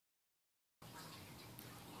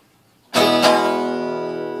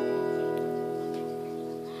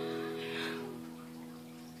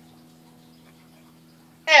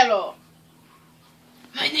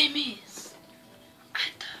name is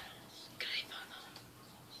Andres Grifano.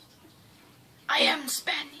 I am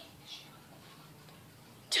Spanish.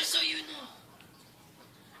 Just so you know,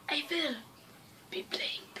 I will be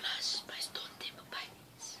playing Blush by Stone Temple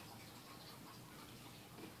Pilots.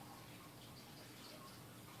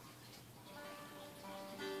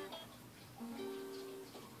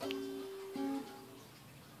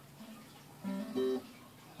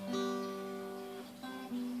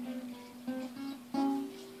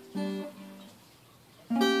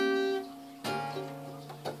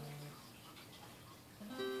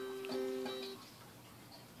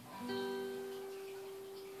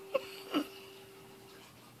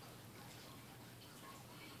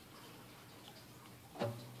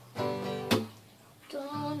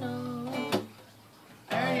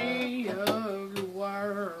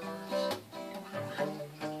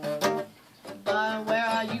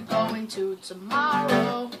 To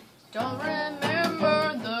tomorrow, don't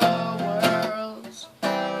remember the words.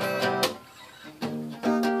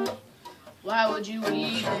 Why would you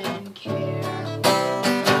even care?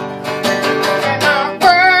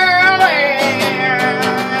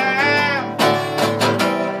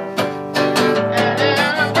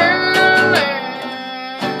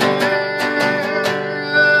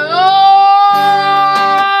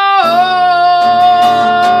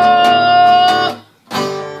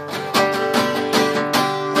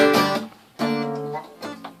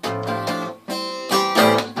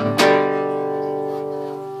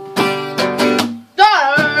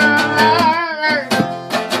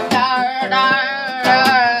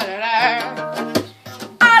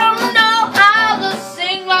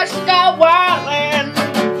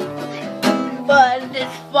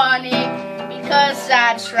 Funny because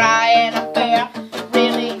I try and I fail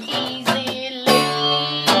really easily,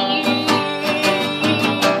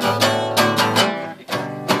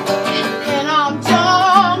 and I'm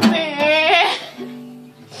jumping.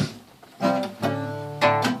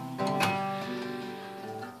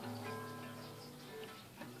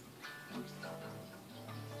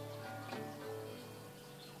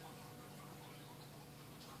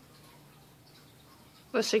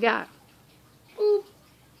 What she got? Ooh.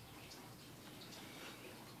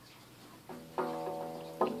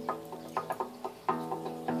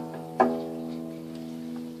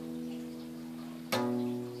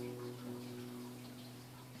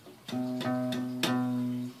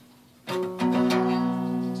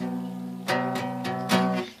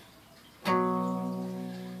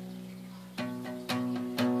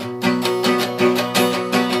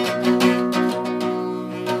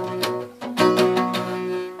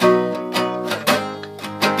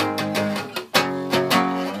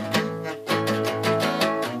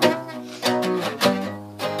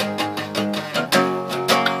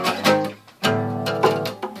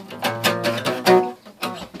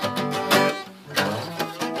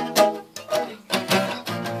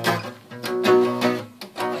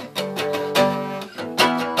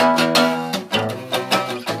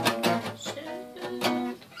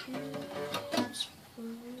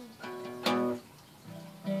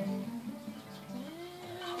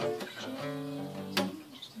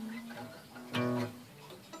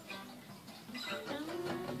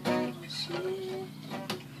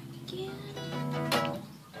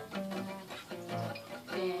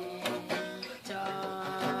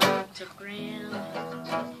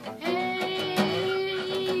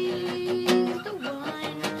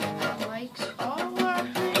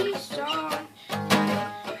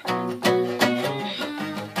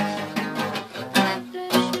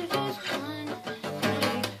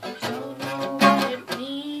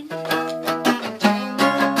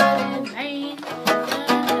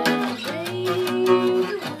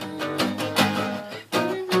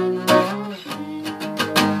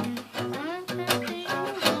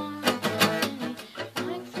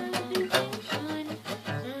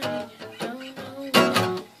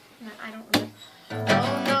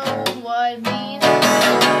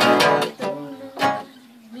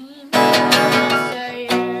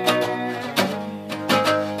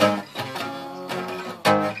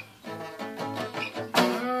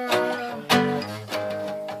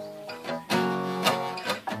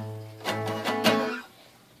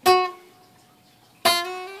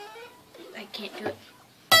 Can't do it.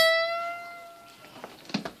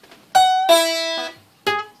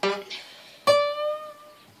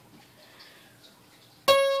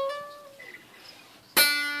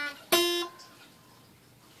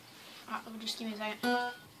 Just give me a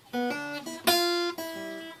second.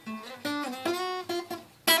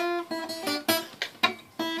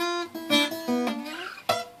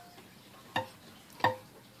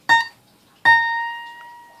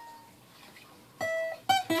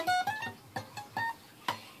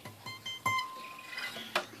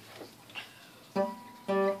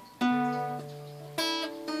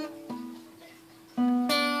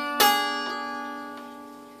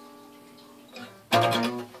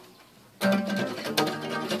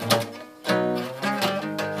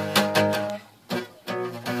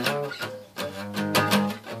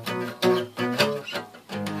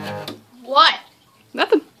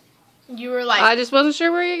 I just wasn't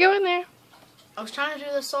sure where you're going there. I was trying to do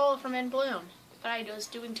the solo from In Bloom, but I was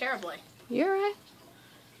doing terribly. You're right.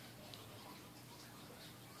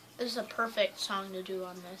 This is a perfect song to do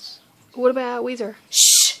on this. What about Weezer?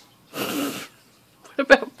 Shh! What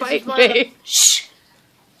about Bite Me? Shh!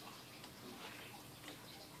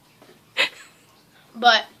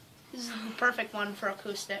 But this is the perfect one for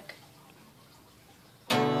acoustic.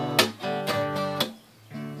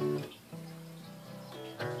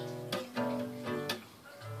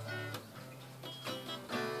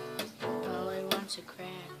 All he wants a cracker.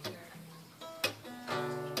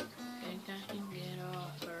 Think I can get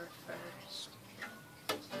off her first.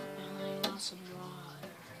 And I want some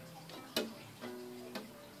water.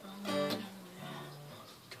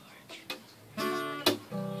 Torch.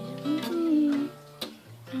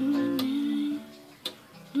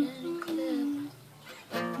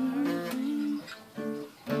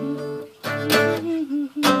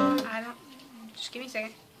 Just give me a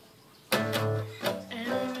second.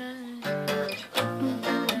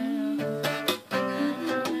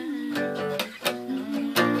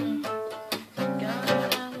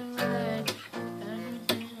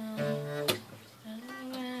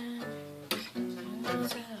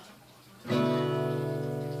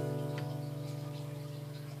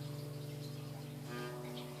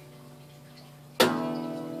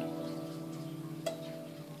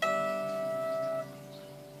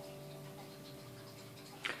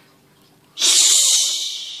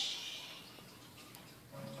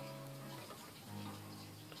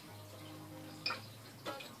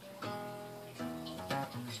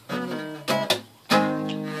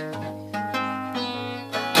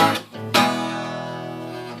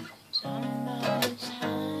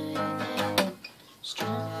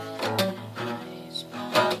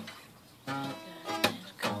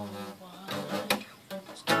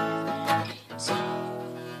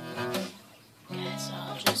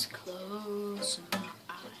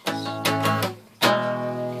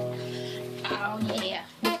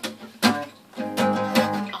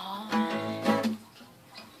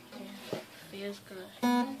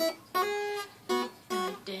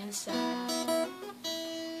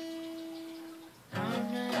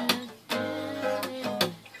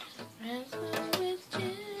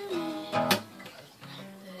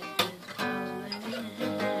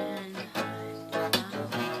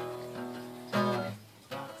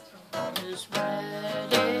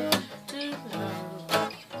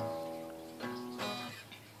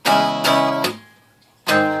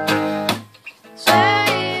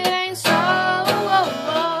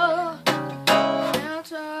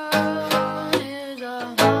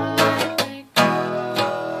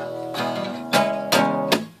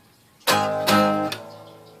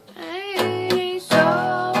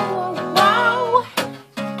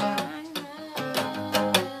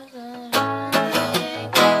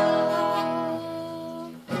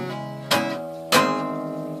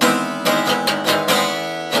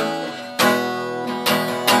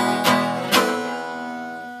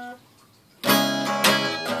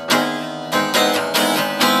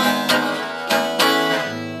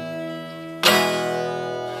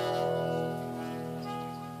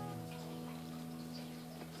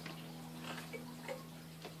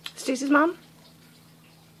 Stacey's mom?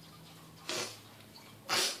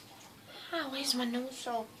 Ah, why is my nose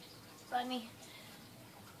so funny?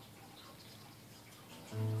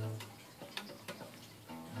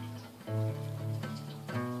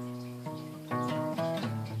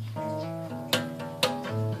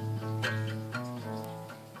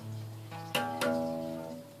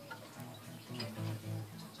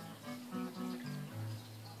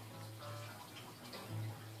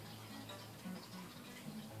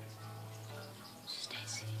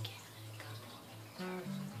 Stacey again, a couple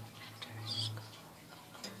after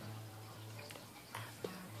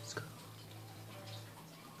school.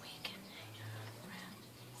 We can hang around.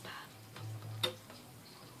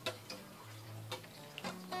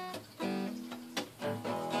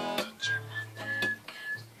 Did your mom back?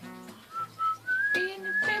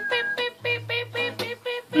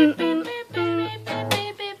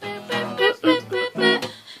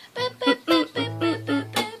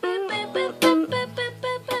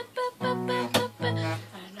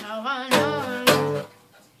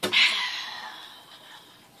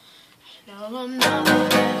 I'm not the boy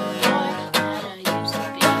that I used to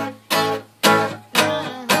be.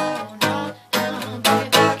 No,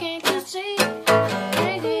 baby, can't you see?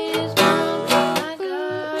 Baby is wrong, I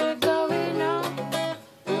got going on.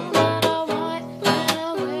 What I want, when I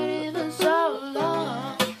waited for so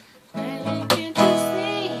long. Baby, can't you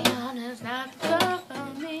see? Honest, not good for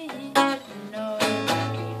me. No, you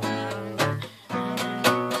keep on. I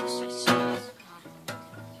don't know what she says.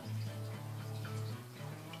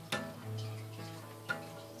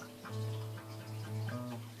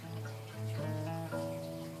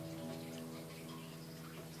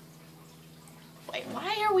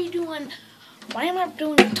 Why are we doing... Why am I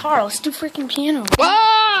doing guitar? Let's do freaking piano.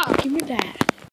 Whoa! Give me that.